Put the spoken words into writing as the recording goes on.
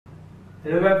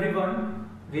Hello everyone,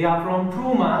 we are from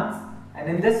Truemaths, and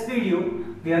in this video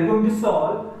we are going to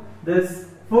solve this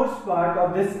first part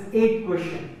of this 8th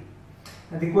question.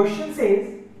 And the question says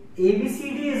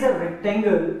ABCD is a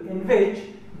rectangle in which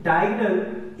diagonal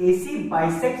AC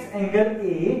bisects angle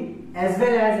A as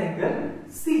well as angle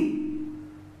C.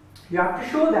 You have to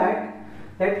show that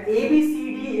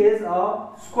ABCD is a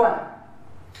square.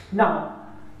 Now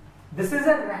this is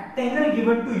a rectangle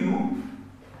given to you,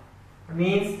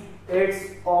 means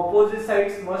its opposite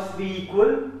sides must be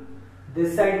equal.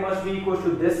 This side must be equal to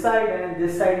this side and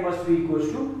this side must be equal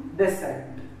to this side.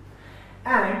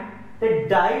 And the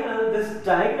diagonal, this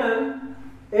diagonal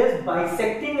is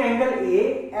bisecting angle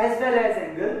A as well as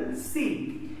angle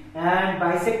C. And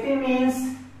bisecting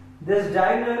means this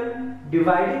diagonal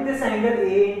dividing this angle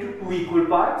A into two equal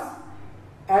parts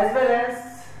as well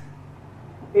as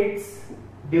its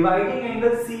dividing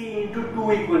angle C into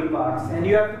two equal parts. And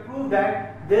you have to prove that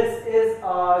this is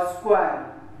a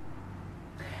square,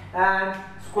 and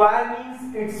square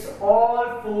means it's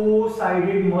all four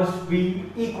sided must be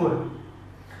equal.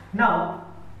 Now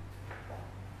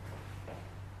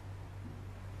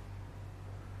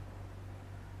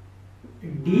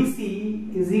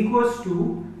DC is equals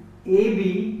to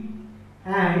AB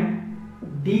and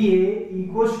DA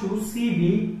equals to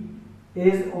CB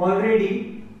is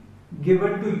already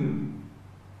given to you.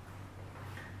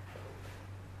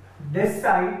 This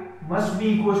side must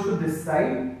be equal to this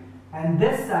side and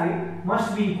this side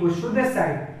must be equal to this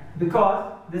side,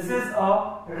 because this is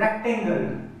a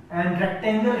rectangle and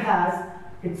rectangle has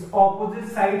its opposite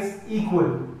sides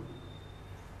equal.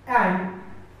 And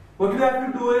what you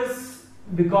have to do is,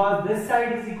 because this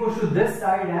side is equal to this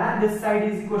side and this side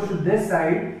is equal to this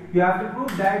side, you have to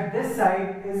prove that this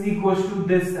side is equal to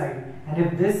this side. And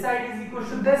if this side is equal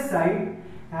to this side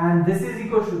and this is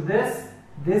equal to this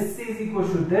is equal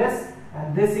to this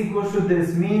and this equals to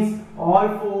this, means all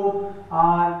four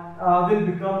will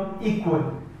become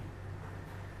equal.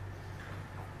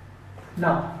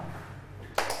 Now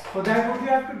for that, what you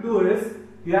have to do is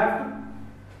you have to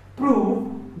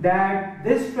prove that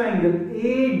this triangle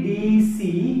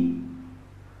ADC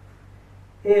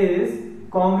is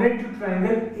congruent to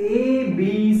triangle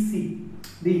ABC,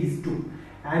 these two.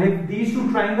 And if these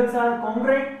two triangles are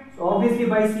congruent, so obviously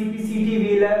by CPCT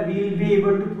we will be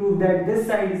able to prove that this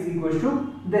side is equal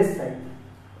to this side.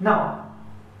 Now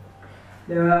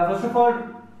first of all,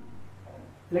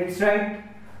 let's write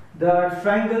the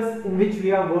triangles in which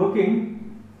we are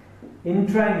working. In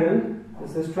triangle,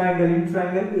 this is triangle in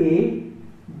triangle A,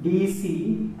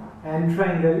 DC and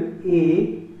triangle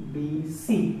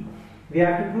ABC. We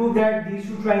have to prove that these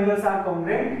two triangles are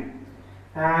congruent,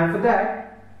 and for that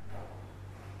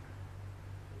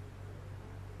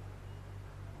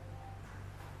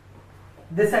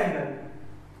this angle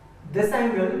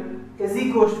is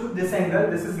equal to this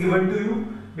angle. This is given to you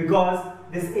because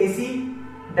this AC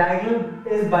diagonal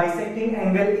is bisecting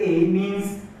angle A,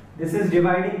 means this is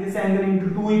dividing this angle into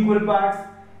two equal parts,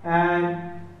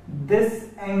 and this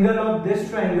angle of this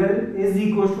triangle is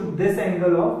equal to this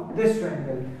angle of this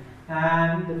triangle,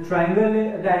 and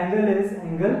the angle is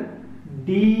angle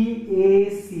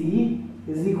DAC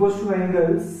is equal to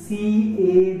angle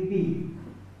CAB.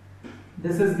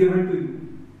 This is given to you.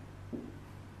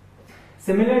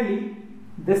 Similarly,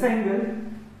 this angle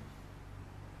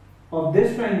of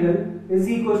this triangle is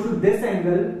equal to this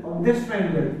angle of this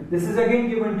triangle. This is again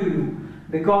given to you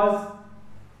because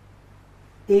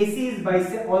AC is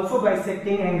also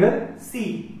bisecting angle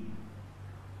C,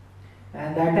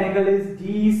 and that angle is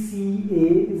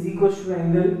DCA is equal to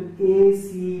angle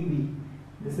ACB.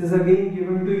 This is again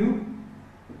given to you.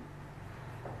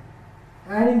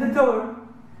 And in the third,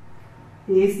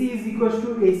 AC is equal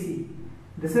to AC.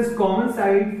 This is common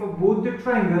side for both the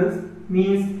triangles,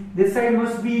 means this side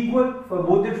must be equal for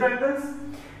both the triangles.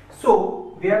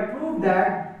 So we have proved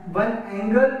that one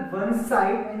angle, one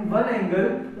side and one angle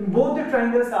in both the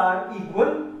triangles are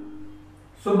equal.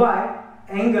 So by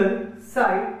angle,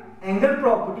 side, angle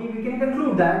property, we can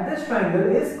conclude that this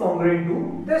triangle is congruent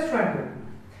to this triangle.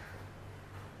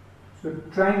 So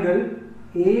triangle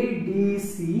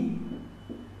ADC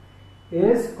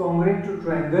is congruent to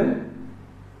triangle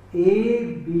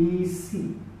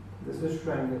ABC. This is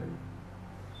triangle.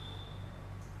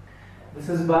 This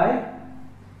is by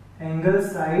angle,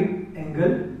 side,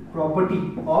 angle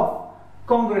property of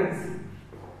congruency.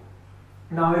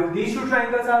 Now if these two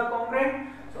triangles are congruent,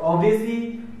 so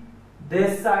obviously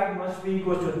this side must be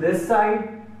equal to this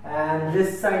side and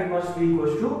this side must be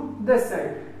equal to this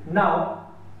side.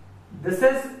 Now this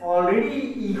is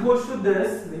already equal to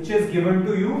this, which is given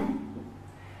to you,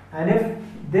 and if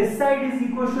this side is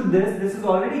equal to this is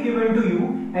already given to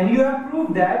you, and you have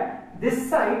proved that this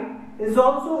side is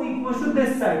also equal to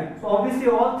this side. So obviously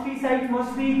all three sides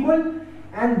must be equal,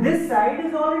 and this side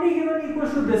is already given equal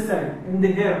to this side in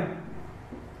the theorem.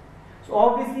 So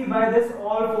obviously by this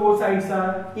all four sides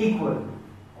are equal.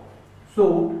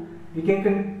 So we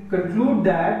can conclude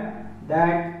that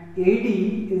AD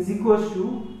is equal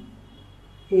to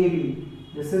AB.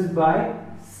 This is by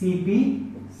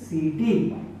CP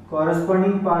CT,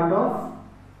 corresponding part of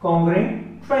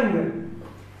congruent triangle.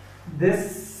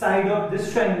 This side of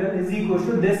this triangle is equal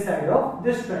to this side of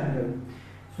this triangle.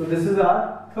 So this is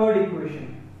our third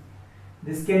equation.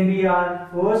 This can be our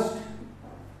first,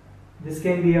 this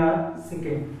can be our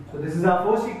second. So this is our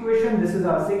first equation, this is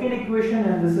our second equation,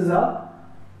 and this is our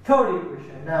third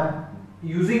equation. Now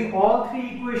using all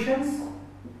three equations,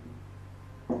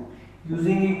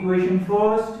 using equation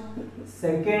first,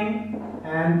 second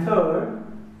and third,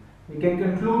 we can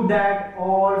conclude that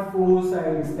all four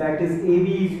sides, that is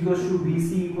AB is equal to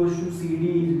BC equals to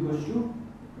CD is equal to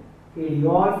AD.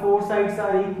 All four sides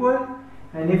are equal,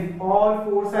 and if all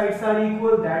four sides are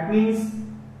equal, that means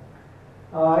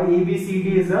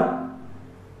ABCD is a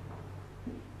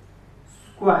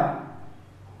square.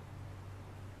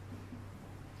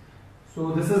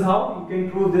 So this is how you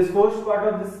can prove this first part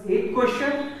of this 8th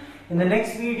question. In the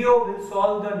next video, we'll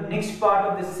solve the next part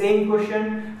of the same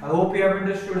question. I hope you have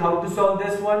understood how to solve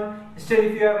this one. Still,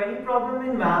 if you have any problem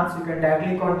in maths, you can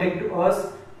directly contact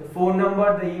us. The phone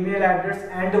number, the email address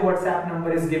and the WhatsApp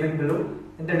number is given below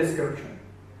in the description.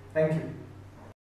 Thank you.